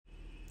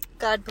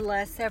God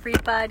bless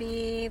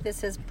everybody.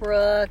 This is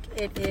Brooke.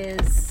 It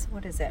is,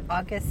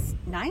 August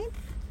 9th?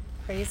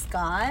 Praise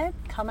God.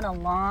 Coming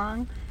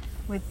along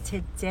with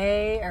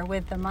today, or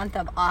with the month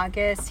of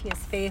August. He is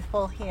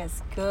faithful. He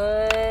is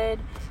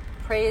good.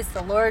 Praise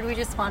the Lord. We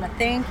just want to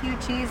thank you,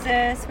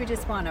 Jesus. We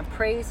just want to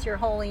praise your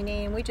holy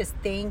name. We just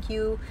thank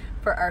you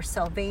for our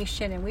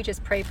salvation, and we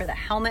just pray for the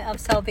helmet of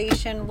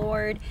salvation,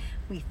 Lord.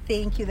 We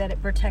thank you that it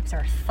protects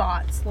our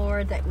thoughts,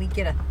 Lord, that we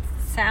get a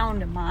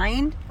sound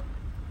mind.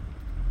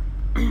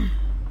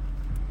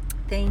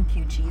 Thank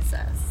you,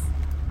 Jesus.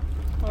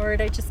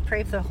 Lord, I just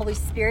pray for the Holy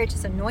Spirit.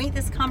 Just anoint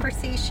this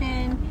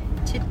conversation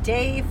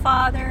today,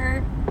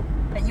 Father,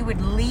 that you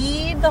would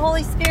lead the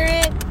Holy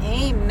Spirit.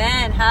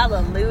 Amen.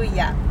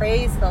 Hallelujah.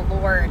 Praise the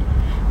Lord.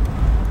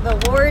 The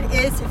Lord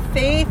is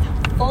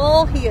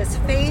faithful. He is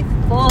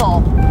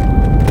faithful.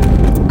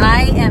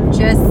 I am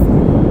just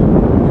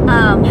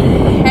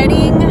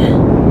heading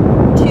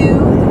to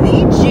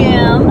the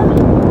gym.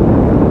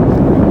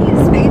 He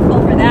is faithful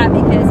for that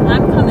because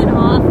I'm coming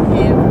off of a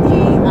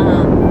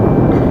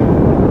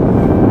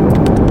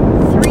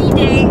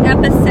 3-day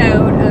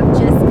episode of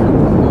just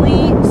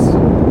complete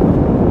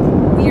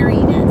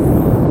weariness.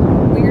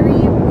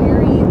 Weary.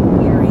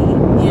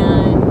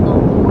 And the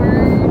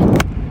Lord,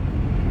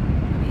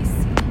 let me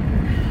see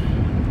here.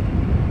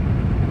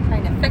 I'm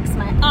trying to fix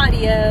my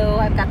audio.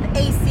 I've got the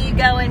AC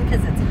going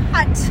because it's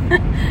hot.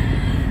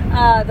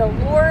 The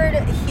Lord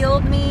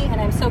healed me, and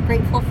I'm so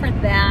grateful for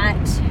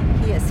that.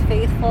 He is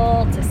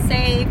faithful to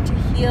save, to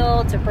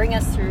heal, to bring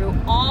us through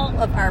all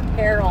of our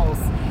perils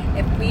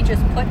if we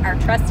just put our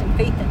trust and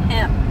faith in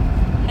Him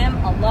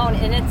alone.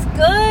 And it's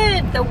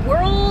good. The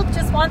world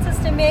just wants us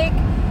to make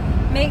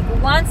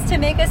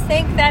us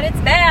think that it's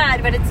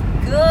bad, but it's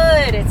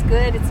good. It's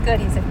good.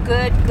 He's a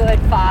good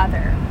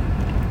Father.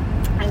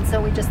 And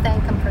so we just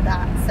thank Him for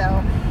that.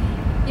 So,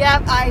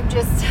 yeah, I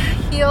just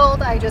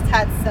healed. I just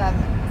had some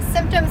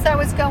symptoms I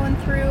was going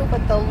through,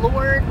 but the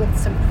Lord, with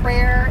some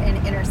prayer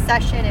and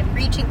intercession and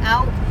reaching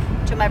out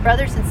to my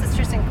brothers and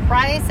sisters in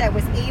Christ, I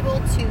was able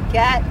to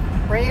get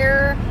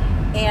prayer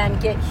and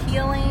get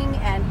healing,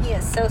 and He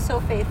is so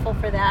faithful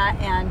for that.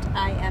 And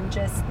I am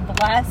just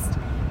blessed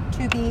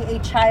to be a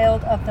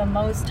child of the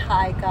Most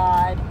High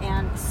God,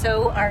 and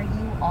so are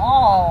you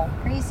all.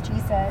 Praise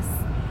Jesus.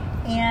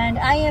 And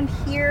I am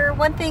here.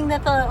 One thing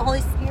that the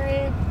Holy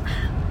Spirit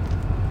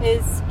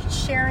is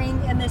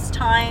sharing in this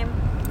time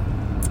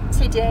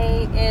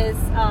today is,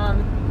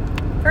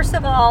 first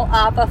of all,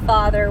 Abba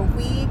Father.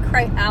 We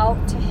cry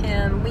out to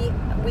Him.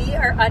 We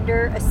are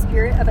under a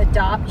spirit of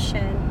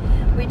adoption.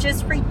 We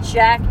just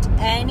reject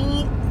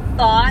any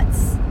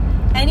thoughts,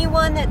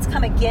 anyone that's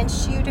come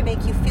against you to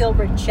make you feel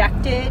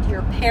rejected,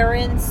 your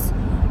parents,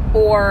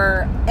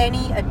 or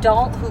any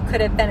adult who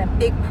could have been a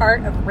big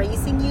part of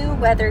raising you,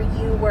 whether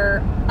you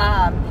were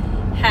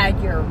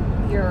had your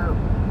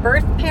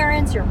birth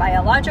parents, your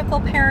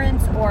biological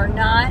parents, or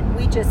not.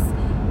 We just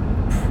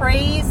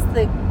praise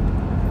the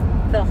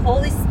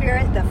Holy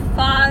Spirit, the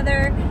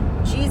Father,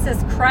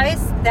 Jesus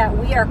Christ, that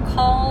we are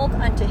called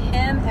unto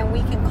Him, and we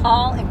can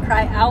call and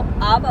cry out,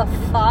 Abba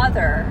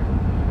Father,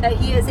 that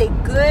He is a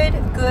good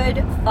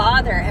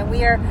Father, and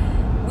we are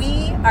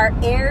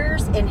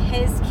heirs in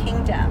His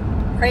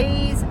kingdom.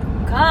 Praise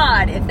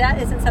God, if that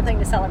isn't something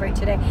to celebrate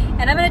today.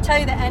 And I'm going to tell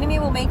you, the enemy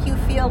will make you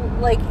feel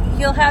like,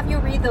 he'll have you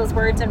read those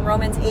words in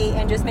Romans 8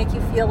 and just make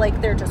you feel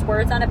like they're just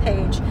words on a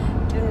page.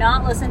 Do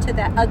not listen to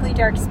that ugly,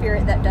 dark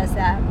spirit that does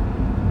that.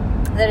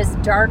 That is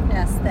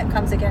darkness that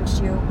comes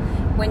against you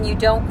when you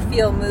don't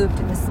feel moved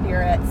in the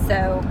Spirit.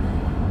 So,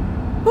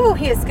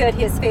 He is good.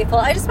 He is faithful.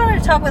 I just wanted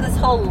to talk about this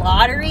whole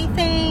lottery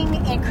thing.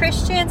 And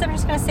Christians, I'm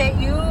just going to say,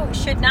 you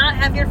should not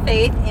have your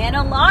faith in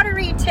a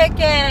lottery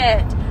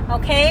ticket.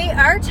 Okay?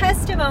 Our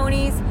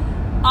testimonies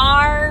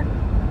are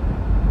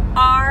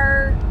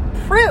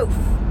proof.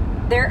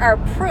 There are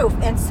proof.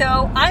 And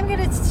so I'm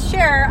going to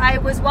share, I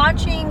was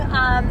watching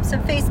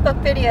some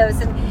Facebook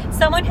videos, and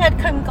someone had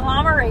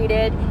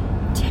conglomerated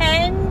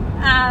 10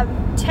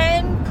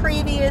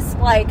 previous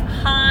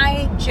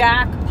high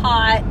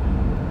jackpot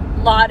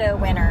lotto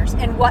winners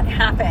and what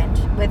happened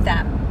with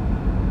them.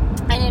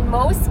 And in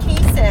most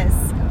cases,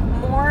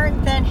 more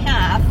than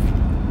half,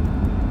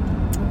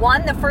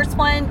 the first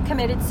one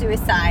committed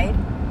suicide,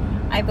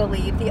 I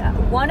believe.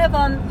 One of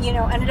them,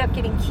 ended up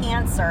getting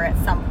cancer at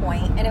some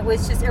point, and it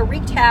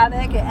wreaked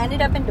havoc. It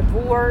ended up in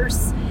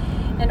divorce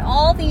and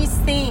all these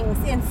things.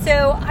 And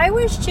so I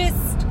was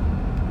just,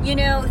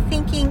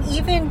 thinking,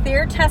 even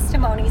their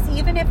testimonies,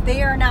 even if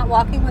they are not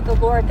walking with the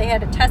Lord, they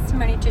had a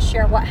testimony to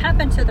share what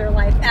happened to their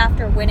life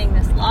after winning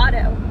this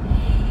lotto.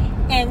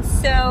 And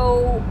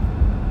so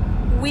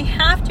we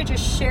have to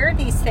just share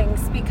these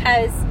things,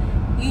 because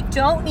you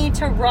don't need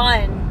to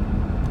run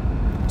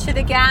to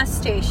the gas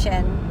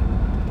station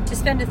to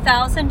spend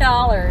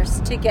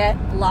 $1,000 to get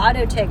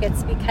lotto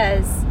tickets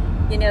because,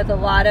 the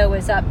lotto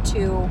is up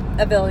to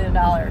 $1 billion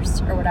or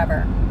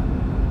whatever.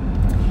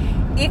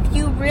 If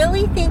you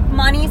really think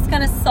money's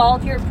going to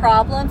solve your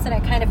problems, and I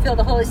kind of feel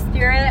the Holy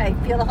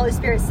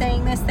Spirit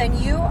saying this,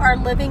 then you are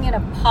living in a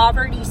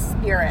poverty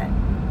spirit.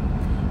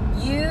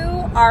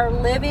 You are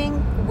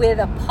living with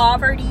a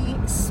poverty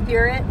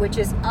spirit, which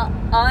is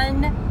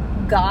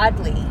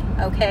ungodly,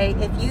 okay?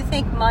 If you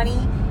think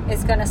money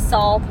is going to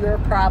solve your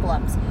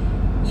problems,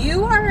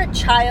 you are a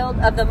child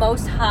of the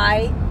Most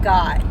High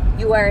God.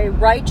 You are a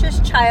righteous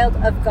child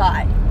of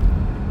God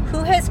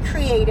who has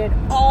created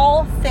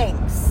all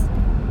things,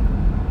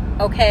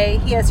 okay?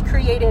 He has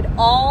created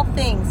all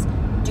things.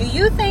 Do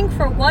you think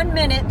for 1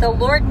 minute the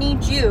Lord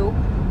needs you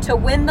to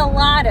win the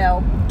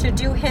lotto to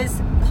do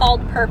his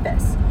called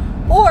purpose?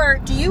 Or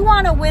do you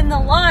want to win the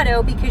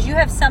lotto because you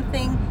have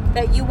something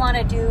that you want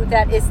to do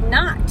that is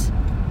not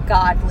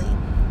godly,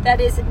 that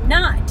is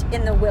not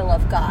in the will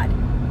of God?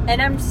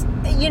 And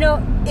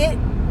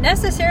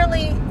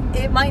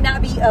it might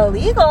not be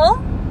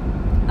illegal,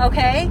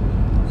 okay?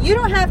 You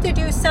don't have to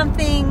do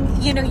something,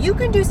 you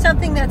can do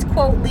something that's,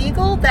 quote,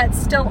 legal, that's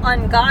still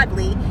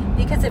ungodly,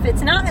 because if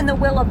it's not in the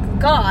will of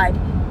God,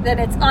 then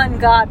it's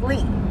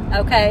ungodly,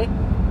 okay?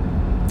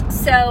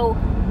 So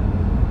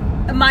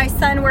my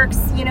son works,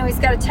 he's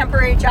got a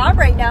temporary job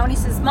right now, and he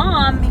says,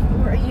 Mom,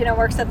 he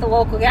works at the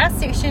local gas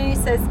station, and he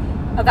says,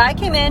 a guy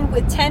came in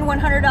with 10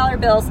 $100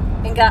 bills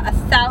and got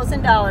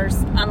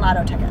 $1,000 on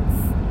lotto tickets.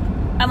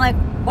 I'm like,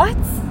 what?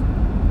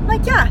 I'm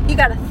like, yeah, he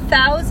got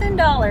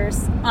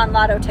 $1,000 on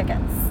lotto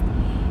tickets.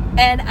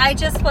 And I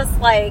just was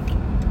like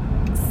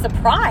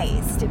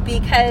surprised,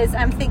 because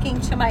I'm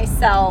thinking to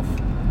myself,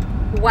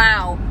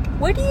 wow,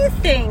 what do you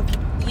think,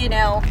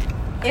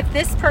 if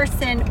this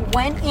person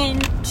went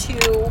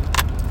into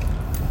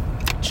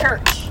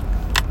church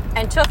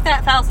and took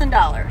that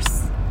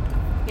 $1,000,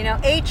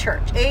 a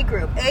church, a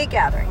group, a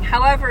gathering,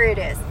 however it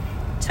is,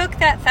 took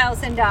that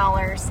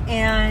 $1,000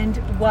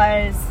 and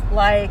was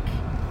like,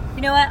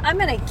 you know what, I'm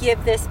going to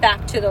give this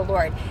back to the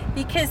Lord,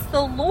 because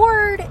the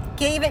Lord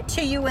gave it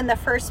to you in the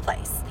first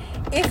place.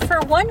 If for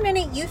 1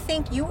 minute you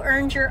think you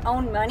earned your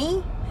own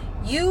money,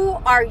 you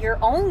are your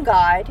own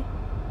God,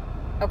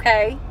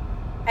 okay?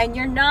 And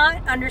you're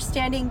not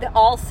understanding the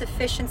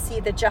all-sufficiency,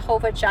 the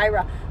Jehovah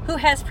Jireh, who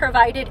has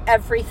provided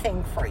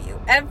everything for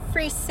you.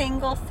 Every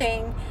single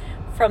thing,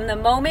 from the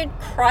moment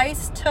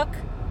Christ took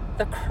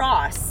the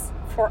cross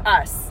for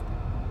us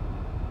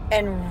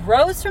and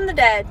rose from the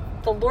dead,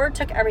 the Lord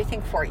took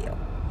everything for you.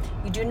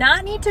 You do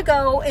not need to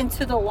go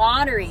into the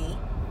lottery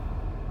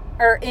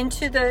or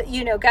into the,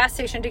 gas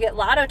station to get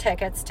lotto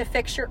tickets to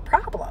fix your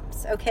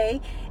problems,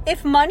 okay?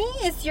 If money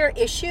is your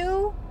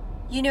issue,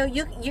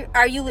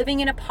 are you living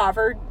in a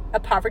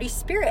poverty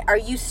spirit? Are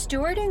you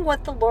stewarding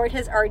what the Lord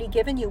has already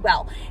given you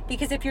well?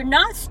 Because if you're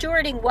not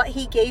stewarding what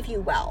he gave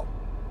you well,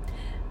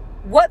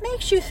 what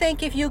makes you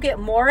think if you get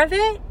more of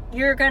it,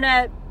 you're going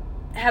to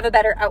have a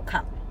better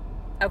outcome?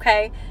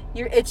 Okay?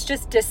 It's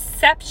just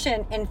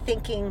deception in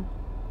thinking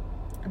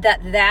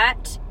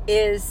that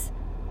is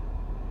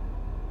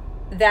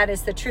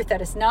the truth.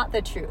 That is not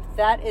the truth.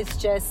 That is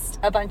just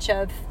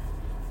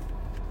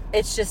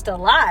it's just a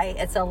lie.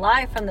 It's a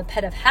lie from the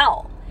pit of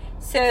hell.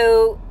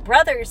 So,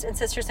 brothers and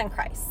sisters in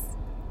Christ,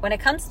 when it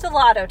comes to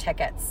lotto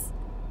tickets,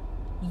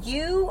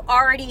 you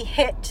already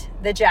hit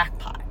the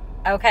jackpot,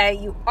 okay?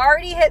 You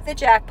already hit the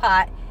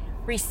jackpot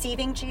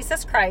receiving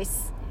Jesus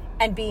Christ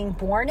and being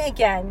born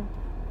again,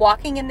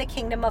 walking in the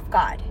kingdom of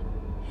God.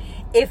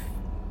 If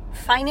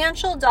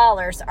financial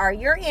dollars are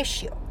your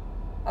issue,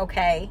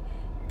 okay,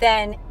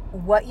 then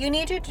what you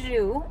need to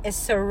do is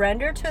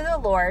surrender to the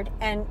Lord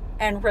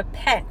and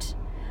repent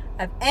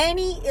of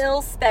any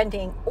ill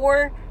spending,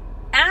 or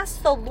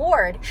ask the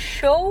Lord,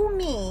 show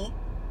me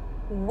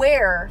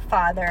where,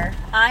 Father,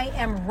 I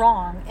am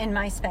wrong in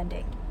my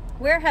spending.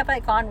 Where have I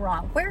gone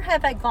wrong? Where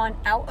have I gone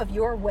out of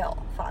your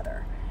will,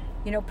 Father?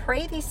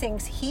 Pray these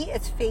things. He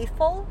is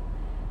faithful.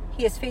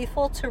 He is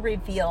faithful to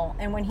reveal.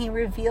 And when he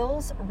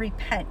reveals,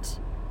 repent.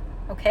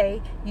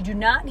 Okay? You do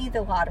not need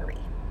the lottery.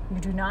 You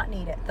do not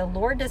need it. The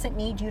Lord doesn't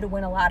need you to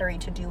win a lottery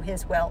to do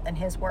his will and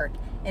his work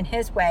in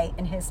his way,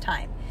 in his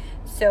time.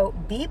 So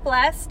be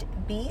blessed.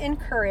 Be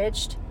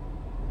encouraged.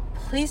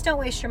 Please don't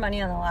waste your money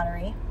on the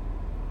lottery.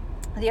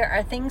 There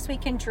are things we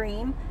can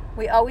dream.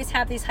 We always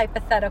have these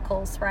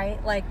hypotheticals,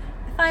 right? Like,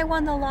 if I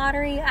won the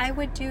lottery, I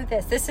would do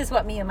this. This is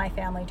what me and my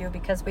family do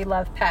because we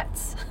love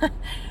pets.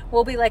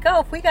 We'll be like,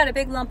 oh, if we got a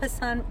big lump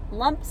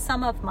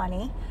sum of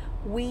money,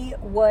 we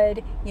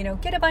would,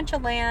 get a bunch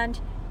of land,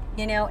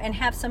 and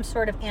have some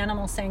sort of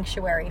animal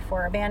sanctuary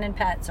for abandoned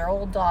pets or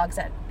old dogs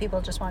that people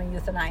just want to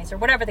euthanize, or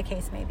whatever the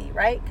case may be,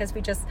 right? Because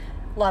we just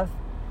love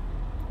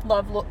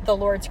the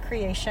Lord's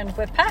creation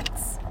with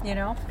pets,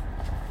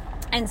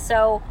 And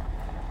so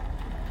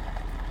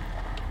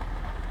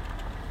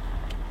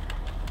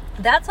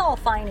that's all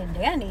fine and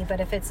dandy,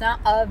 but if it's not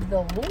of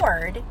the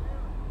Lord,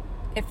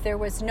 if there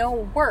was no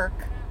work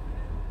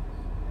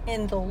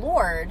in the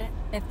Lord,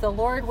 if the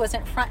Lord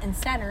wasn't front and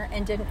center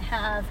and didn't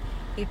have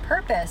a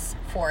purpose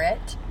for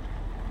it,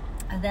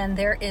 then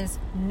there is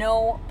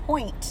no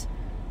point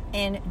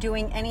in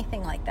doing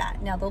anything like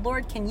that. Now, the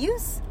Lord can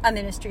use a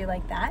ministry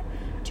like that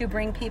to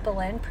bring people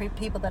in,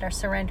 people that are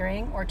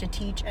surrendering, or to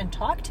teach and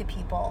talk to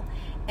people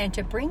and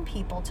to bring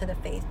people to the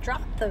faith.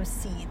 Drop those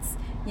seeds.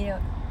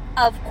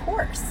 Of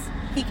course,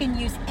 he can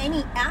use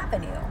any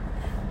avenue,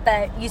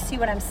 but you see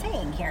what I'm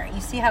saying here.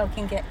 You see how it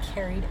can get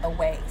carried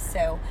away.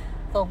 So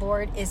the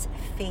Lord is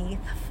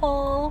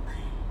faithful.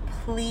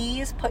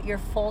 Please put your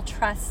full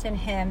trust in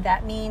him.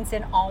 That means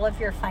in all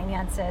of your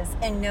finances,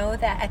 and know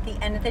that at the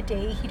end of the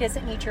day, he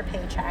doesn't need your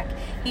paycheck.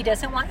 He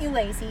doesn't want you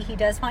lazy. He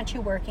does want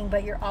you working,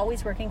 but you're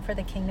always working for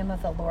the kingdom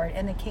of the Lord.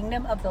 And the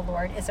kingdom of the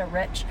Lord is a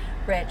rich,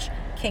 rich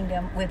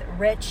kingdom with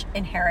rich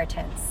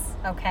inheritance,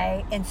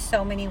 okay? In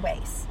so many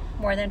ways,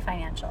 more than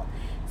financial.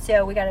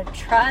 So we got to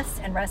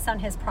trust and rest on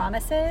his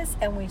promises,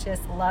 and we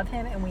just love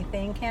him and we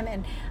thank him.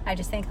 And I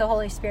just thank the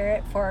Holy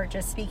Spirit for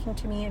just speaking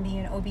to me and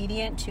being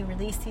obedient to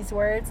release these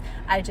words.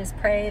 I just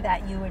pray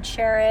that you would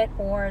share it,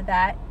 or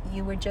that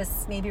you would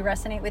just maybe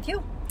resonate with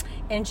you.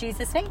 In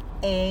Jesus' name,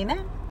 amen.